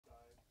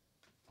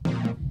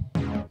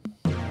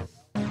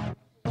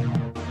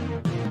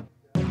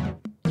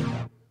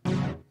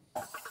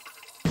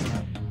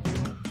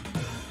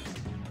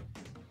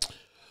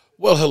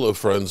Well, hello,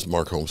 friends.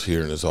 Mark Holmes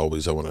here, and as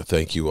always, I want to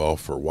thank you all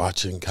for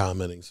watching,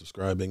 commenting,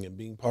 subscribing, and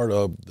being part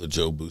of the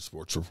Jobu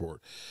Sports Report.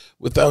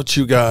 Without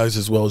you guys,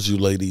 as well as you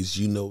ladies,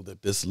 you know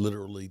that this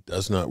literally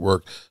does not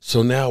work.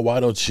 So now, why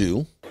don't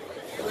you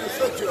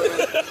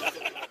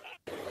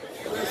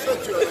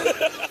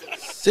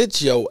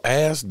sit your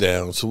ass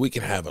down so we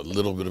can have a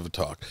little bit of a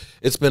talk.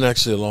 It's been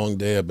actually a long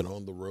day. I've been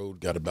on the road,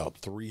 got about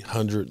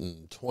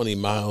 320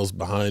 miles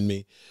behind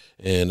me,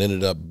 and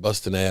ended up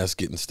busting ass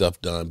getting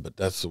stuff done. But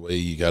that's the way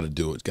you got to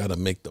do it. Got to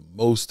make the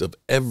most of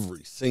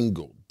every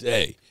single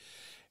day.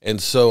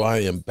 And so I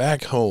am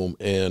back home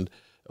and,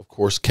 of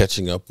course,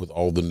 catching up with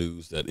all the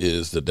news that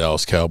is the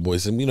Dallas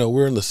Cowboys. And, you know,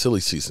 we're in the silly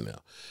season now.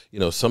 You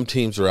know, some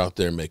teams are out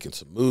there making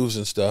some moves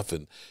and stuff,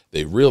 and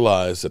they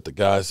realize that the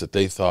guys that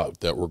they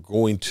thought that were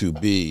going to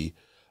be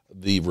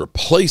the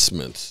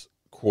replacements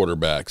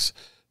quarterbacks,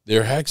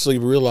 they're actually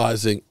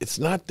realizing it's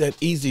not that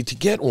easy to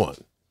get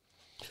one.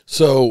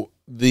 So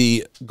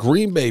the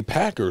Green Bay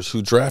Packers,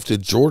 who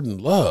drafted Jordan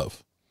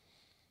Love,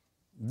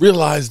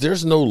 realized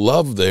there's no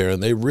love there,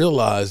 and they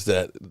realized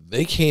that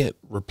they can't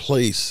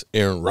replace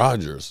Aaron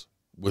Rodgers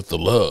with the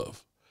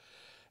love.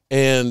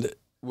 And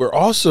we're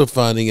also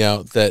finding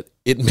out that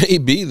it may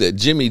be that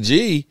Jimmy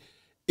G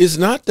is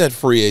not that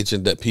free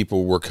agent that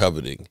people were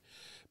coveting,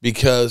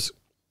 because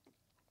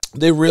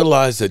they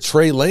realize that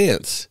Trey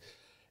Lance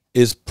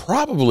is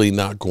probably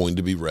not going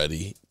to be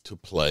ready to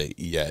play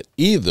yet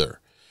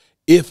either,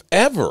 if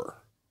ever,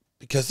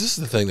 because this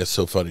is the thing that's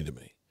so funny to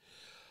me.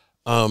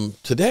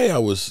 Today I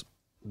was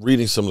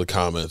reading some of the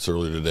comments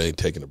earlier today,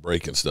 taking a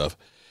break and stuff,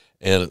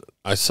 and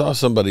I saw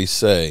somebody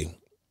say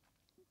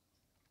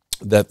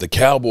that the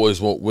Cowboys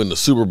won't win the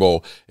Super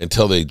Bowl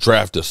until they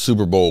draft a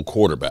Super Bowl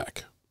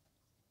quarterback.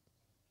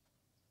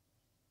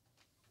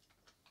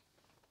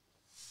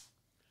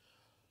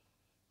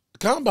 The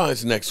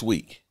Combine's next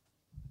week.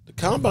 The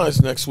Combine's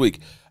next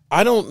week.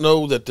 I don't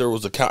know that there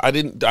was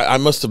I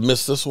must have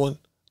missed this one.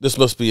 This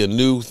must be a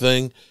new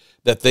thing,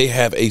 that they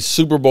have a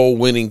Super Bowl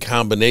winning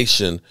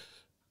combination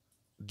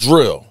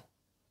drill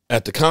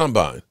at the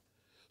Combine.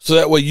 So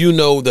that way you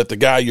know that the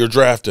guy you're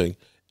drafting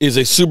is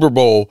a Super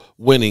Bowl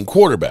winning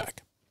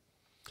quarterback.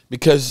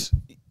 Because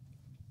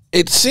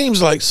it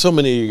seems like so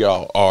many of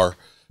y'all are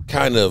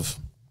kind of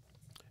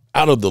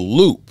out of the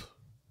loop.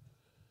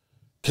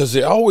 Because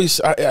I always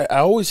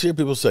hear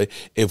people say,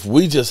 if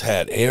we just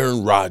had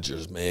Aaron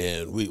Rodgers,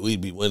 man, we'd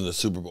be winning the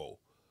Super Bowl.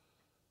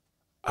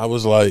 I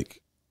was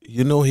like,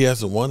 you know, he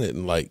hasn't won it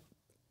in like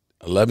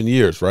 11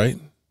 years, right?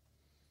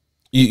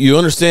 You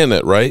understand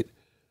that, right?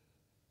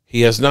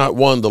 He has not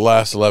won the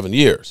last 11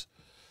 years.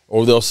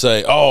 Or they'll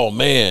say, oh,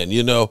 man,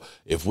 you know,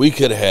 if we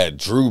could have had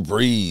Drew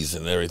Brees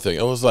and everything.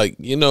 I was like,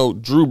 you know,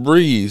 Drew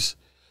Brees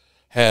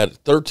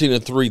had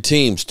 13-3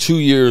 teams 2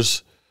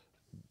 years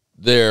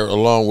there,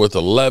 along with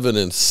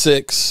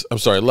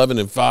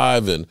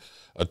 11-5 and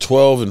a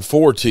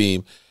 12-4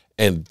 team,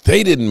 and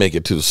they didn't make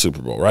it to the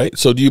Super Bowl, right?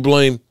 So do you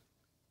blame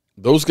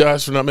those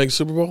guys for not making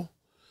Super Bowl?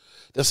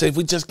 They'll say, if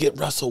we just get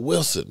Russell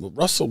Wilson. Well,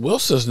 Russell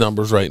Wilson's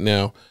numbers right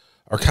now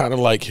are kind of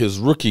like his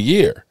rookie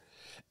year.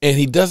 And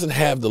he doesn't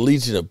have the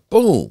Legion of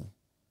Boom.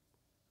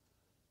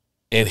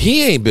 And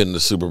he ain't been in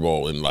the Super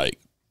Bowl in like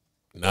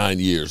 9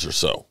 years or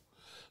so.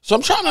 So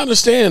I'm trying to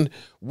understand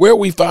where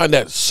we find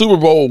that Super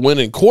Bowl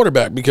winning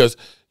quarterback, because,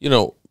 you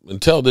know,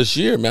 until this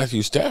year,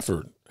 Matthew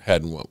Stafford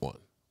hadn't won one.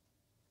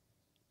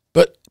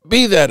 But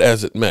be that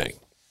as it may,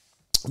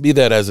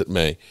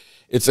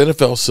 it's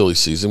NFL silly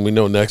season. We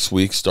know next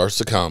week starts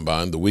the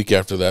Combine. The week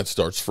after that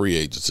starts free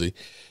agency.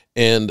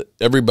 And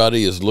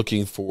everybody is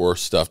looking for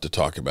stuff to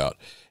talk about.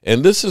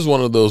 And this is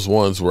one of those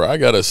ones where I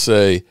got to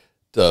say,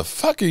 the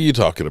fuck are you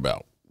talking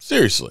about?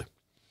 Seriously.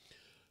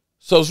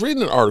 So I was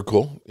reading an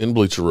article in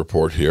Bleacher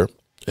Report here,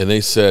 and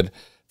they said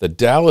the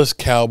Dallas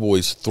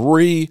Cowboys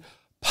 3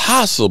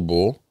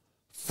 possible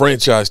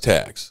franchise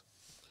tags.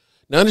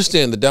 Now,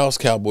 understand the Dallas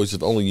Cowboys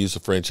have only used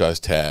a franchise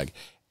tag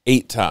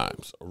 8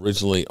 times.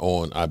 Originally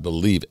on, I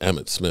believe,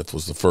 Emmitt Smith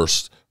was the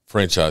first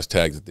franchise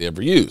tag that they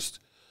ever used.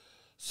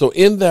 So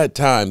in that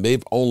time,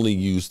 they've only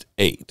used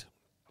 8.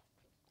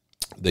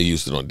 They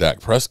used it on Dak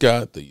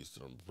Prescott. They used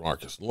it on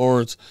Marcus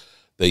Lawrence.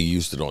 They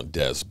used it on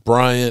Dez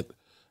Bryant.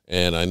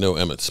 And I know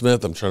Emmitt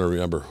Smith. I'm trying to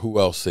remember who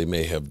else they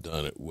may have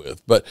done it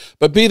with. But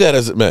be that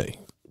as it may,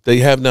 they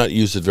have not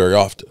used it very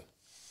often.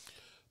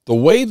 The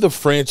way the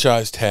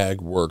franchise tag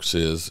works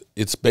is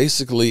it's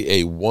basically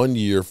a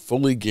 1-year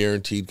fully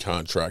guaranteed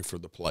contract for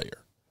the player.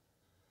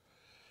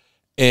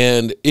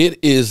 And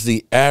it is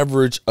the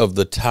average of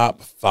the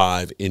top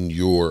 5 in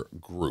your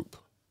group.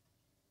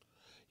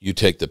 You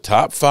take the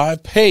top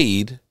 5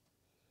 paid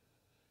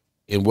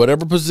in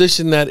whatever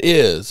position that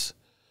is,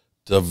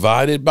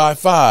 divided by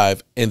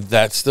 5, and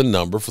that's the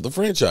number for the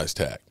franchise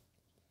tag.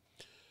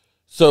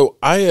 So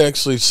I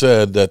actually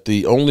said that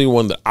the only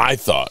one that I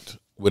thought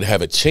would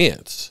have a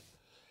chance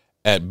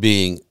at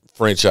being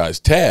franchise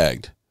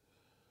tagged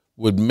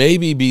would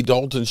maybe be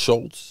Dalton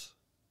Schultz,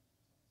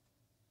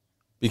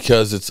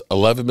 because it's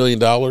 $11 million,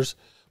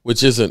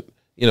 which isn't,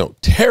 you know,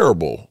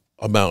 terrible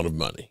amount of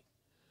money.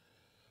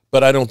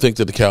 But I don't think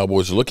that the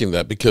Cowboys are looking at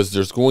that because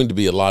there's going to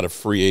be a lot of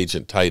free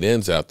agent tight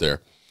ends out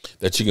there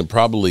that you can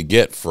probably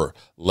get for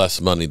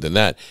less money than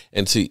that.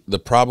 And see, the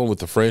problem with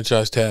the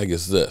franchise tag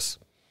is this.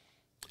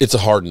 It's a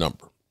hard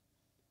number.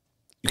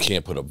 You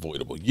can't put a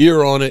voidable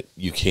year on it.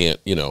 You can't,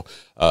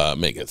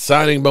 make it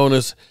signing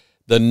bonus.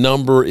 The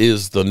number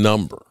is the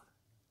number.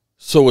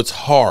 So it's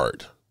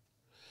hard.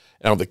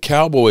 Now, the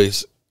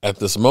Cowboys at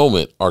this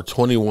moment are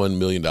 $21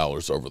 million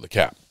over the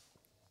cap,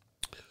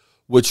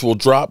 which will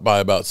drop by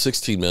about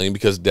 $16 million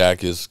because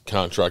Dak's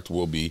contract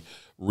will be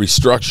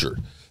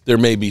restructured. There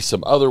may be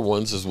some other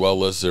ones as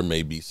well as there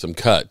may be some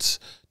cuts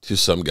to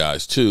some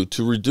guys too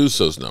to reduce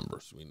those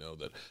numbers. We know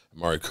that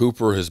Amari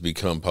Cooper has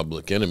become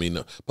public enemy.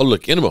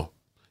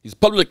 He's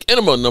public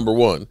enemy number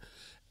one.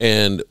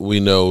 And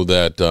we know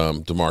that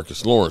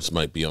DeMarcus Lawrence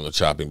might be on the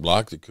chopping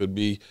block. It could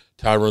be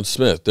Tyron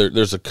Smith.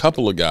 There's a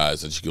couple of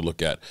guys that you could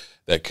look at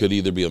that could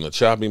either be on the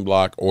chopping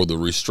block or the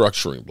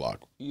restructuring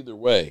block. Either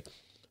way,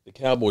 the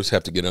Cowboys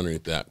have to get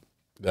underneath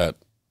that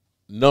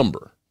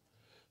number.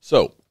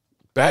 So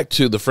back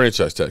to the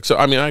franchise tag. So,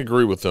 I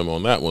agree with them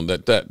on that one.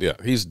 Yeah,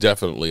 he's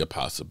definitely a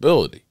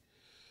possibility.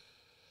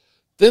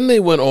 Then they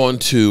went on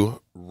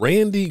to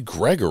Randy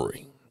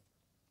Gregory,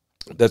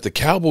 that the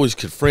Cowboys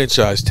could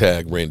franchise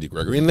tag Randy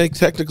Gregory. And they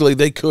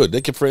could.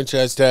 They could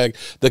franchise tag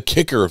the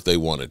kicker if they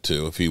wanted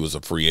to, if he was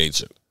a free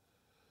agent.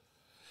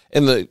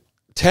 And the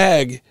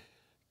tag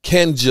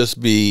can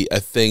just be a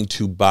thing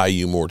to buy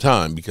you more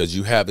time because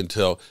you have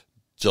until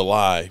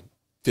July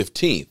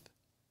 15th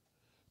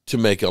to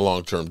make a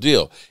long-term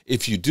deal.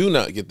 If you do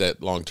not get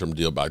that long-term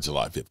deal by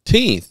July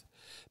 15th,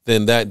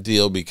 then that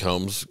deal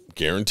becomes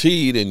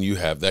guaranteed and you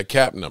have that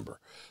cap number.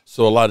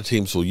 So a lot of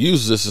teams will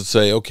use this and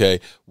say, okay,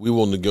 we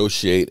will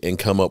negotiate and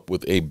come up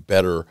with a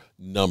better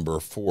number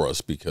for us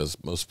because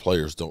most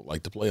players don't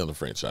like to play on the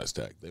franchise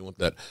tag. They want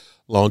that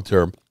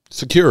long-term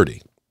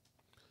security.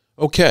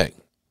 Okay.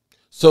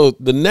 So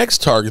the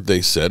next target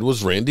they said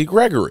was Randy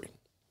Gregory.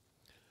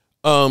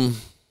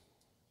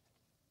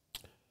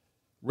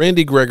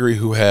 Randy Gregory,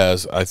 who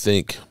has, I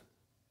think,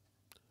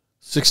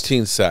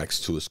 16 sacks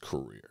to his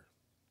career.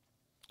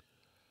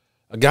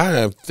 A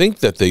guy I think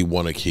that they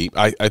want to keep.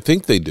 I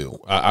think they do.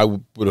 I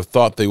would have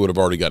thought they would have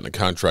already gotten a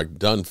contract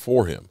done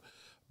for him.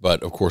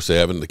 But, of course, they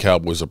haven't. The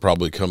Cowboys have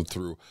probably come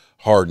through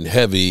hard and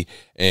heavy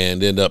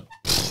and end up,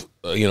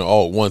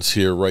 all at once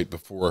here right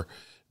before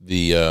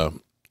the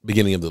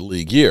beginning of the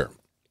league year.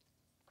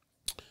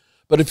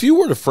 But if you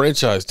were to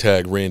franchise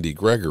tag Randy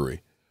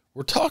Gregory,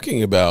 we're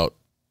talking about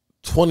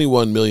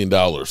 $21 million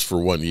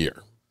for 1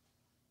 year.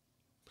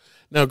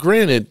 Now,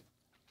 granted,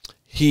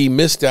 he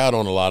missed out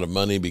on a lot of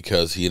money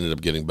because he ended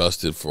up getting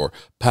busted for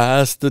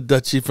pass the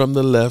Dutchie from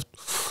the left,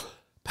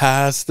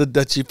 pass the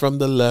Dutchie from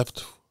the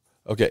left.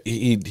 Okay,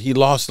 he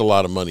lost a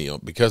lot of money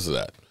because of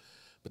that.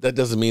 But that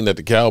doesn't mean that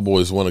the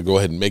Cowboys want to go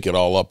ahead and make it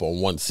all up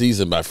on one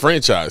season by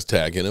franchise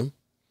tagging him.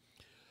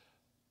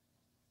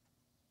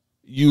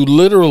 You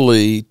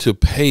literally, to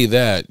pay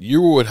that,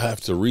 you would have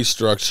to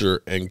restructure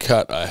and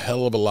cut a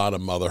hell of a lot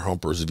of mother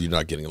humpers if you're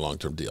not getting a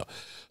long-term deal.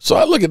 So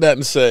I look at that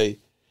and say,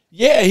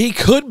 yeah, he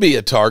could be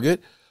a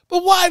target,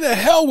 but why the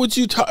hell would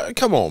you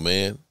come on,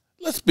 man.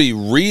 Let's be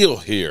real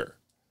here.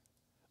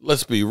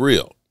 Let's be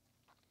real.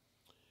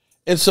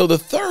 And so the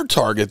third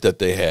target that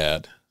they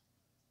had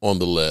on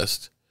the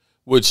list,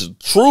 which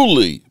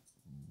truly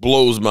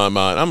blows my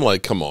mind, I'm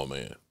like, come on,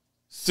 man.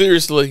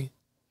 Seriously?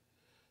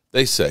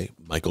 They say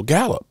Michael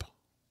Gallup.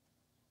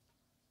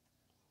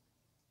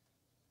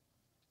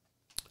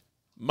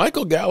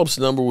 Michael Gallup's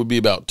number would be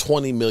about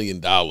 $20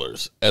 million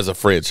as a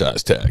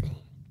franchise tag.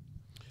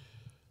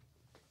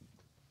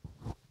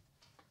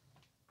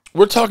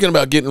 We're talking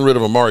about getting rid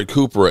of Amari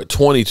Cooper at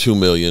 $22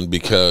 million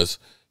because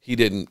he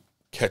didn't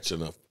catch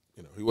enough.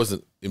 He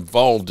wasn't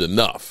involved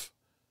enough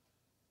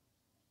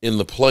in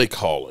the play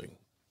calling,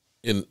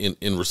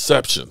 in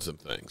receptions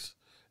and things,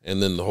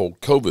 and then the whole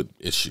COVID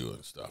issue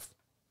and stuff.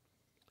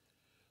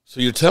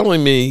 So you're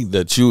telling me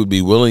that you would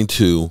be willing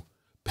to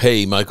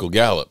pay Michael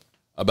Gallup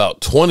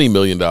about $20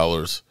 million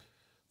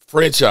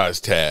franchise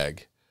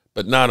tag,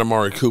 but not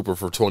Amari Cooper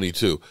for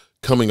 22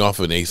 coming off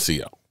an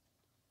ACL.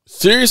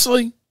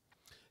 Seriously?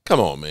 Come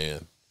on,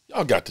 man.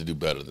 Y'all got to do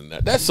better than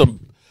that. That's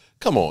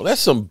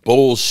some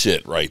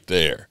bullshit right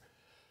there.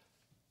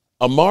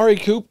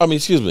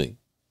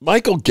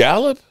 Michael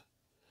Gallup?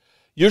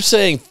 You're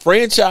saying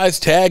franchise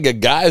tag a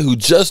guy who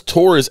just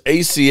tore his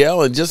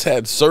ACL and just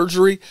had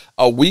surgery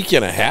a week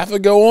and a half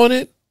ago on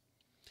it?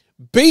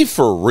 Be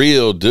for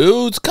real,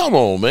 dudes. Come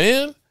on,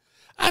 man.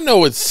 I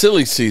know it's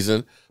silly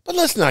season, but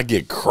let's not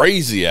get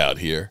crazy out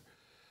here.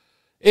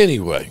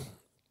 Anyway,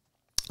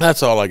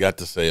 that's all I got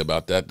to say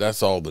about that.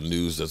 That's all the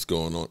news that's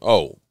going on.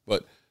 Oh,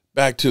 but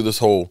back to this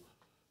whole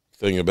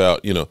thing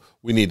about,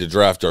 we need to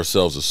draft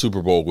ourselves a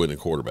Super Bowl winning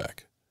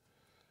quarterback.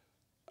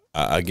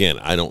 Again,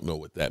 I don't know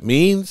what that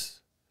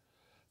means,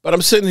 but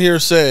I'm sitting here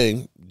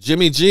saying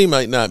Jimmy G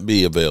might not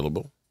be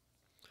available.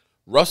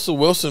 Russell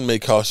Wilson may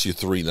cost you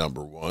 3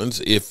 number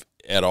ones, if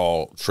at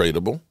all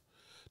tradable.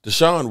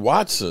 Deshaun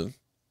Watson,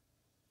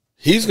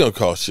 he's going to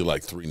cost you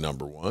like 3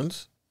 number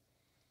ones.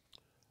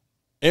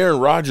 Aaron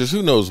Rodgers,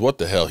 who knows what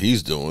the hell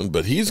he's doing,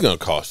 but he's going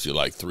to cost you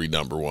like 3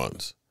 number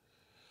ones.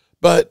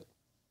 But,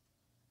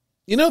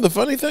 you know, the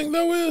funny thing,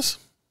 though, is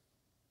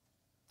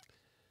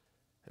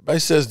everybody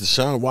says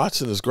Deshaun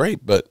Watson is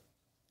great, but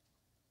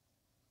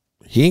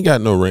he ain't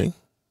got no ring.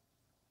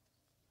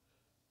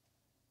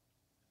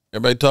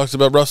 Everybody talks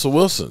about Russell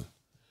Wilson.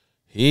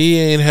 He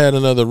ain't had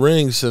another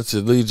ring since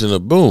the Legion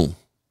of Boom.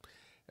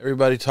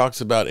 Everybody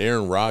talks about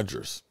Aaron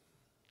Rodgers.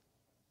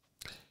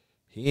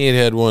 He ain't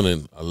had one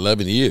in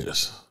 11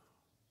 years.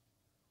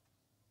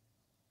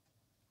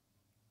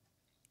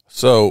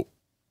 So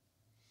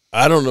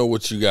I don't know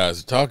what you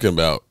guys are talking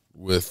about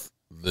with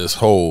this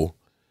whole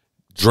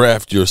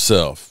draft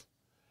yourself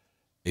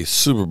a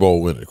Super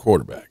Bowl winning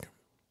quarterback.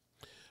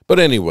 But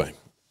anyway,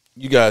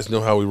 you guys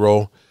know how we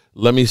roll.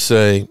 Let me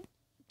say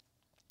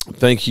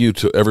thank you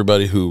to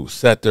everybody who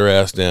sat their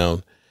ass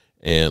down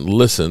and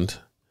listened.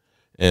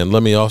 And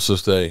let me also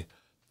say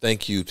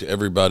thank you to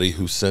everybody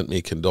who sent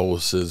me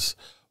condolences,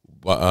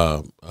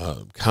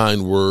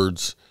 kind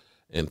words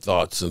and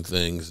thoughts and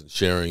things, and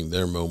sharing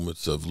their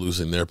moments of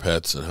losing their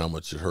pets and how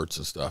much it hurts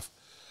and stuff.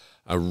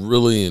 I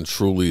really and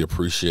truly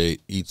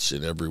appreciate each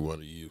and every one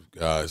of you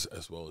guys,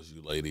 as well as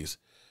you ladies,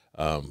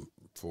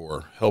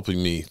 for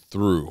helping me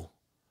through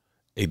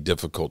a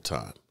difficult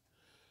time.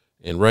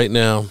 And right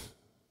now,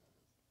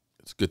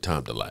 it's a good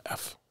time to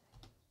laugh.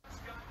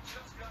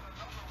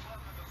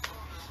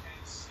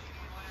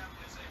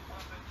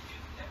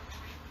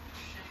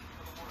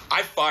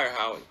 I fire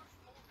Howie.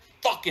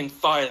 Fucking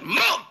fire him.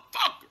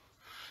 Motherfucker!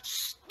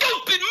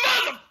 Stupid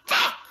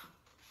motherfucker!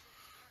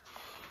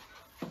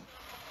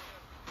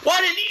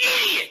 What an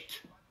idiot!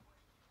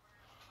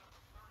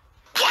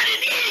 What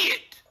an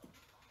idiot!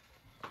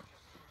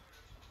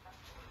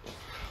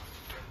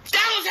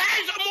 Dallas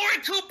has Amari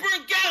Cooper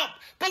and Gallup,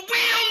 but we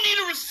don't need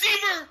a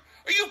receiver.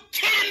 Are you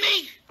kidding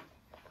me?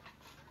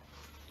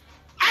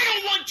 I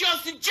don't want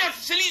Justin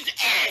Jefferson. He's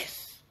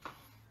ass.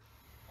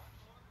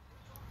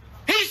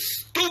 He's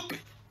stupid.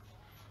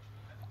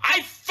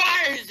 I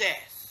fire his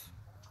ass.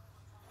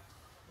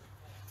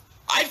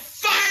 I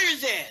fire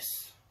his ass.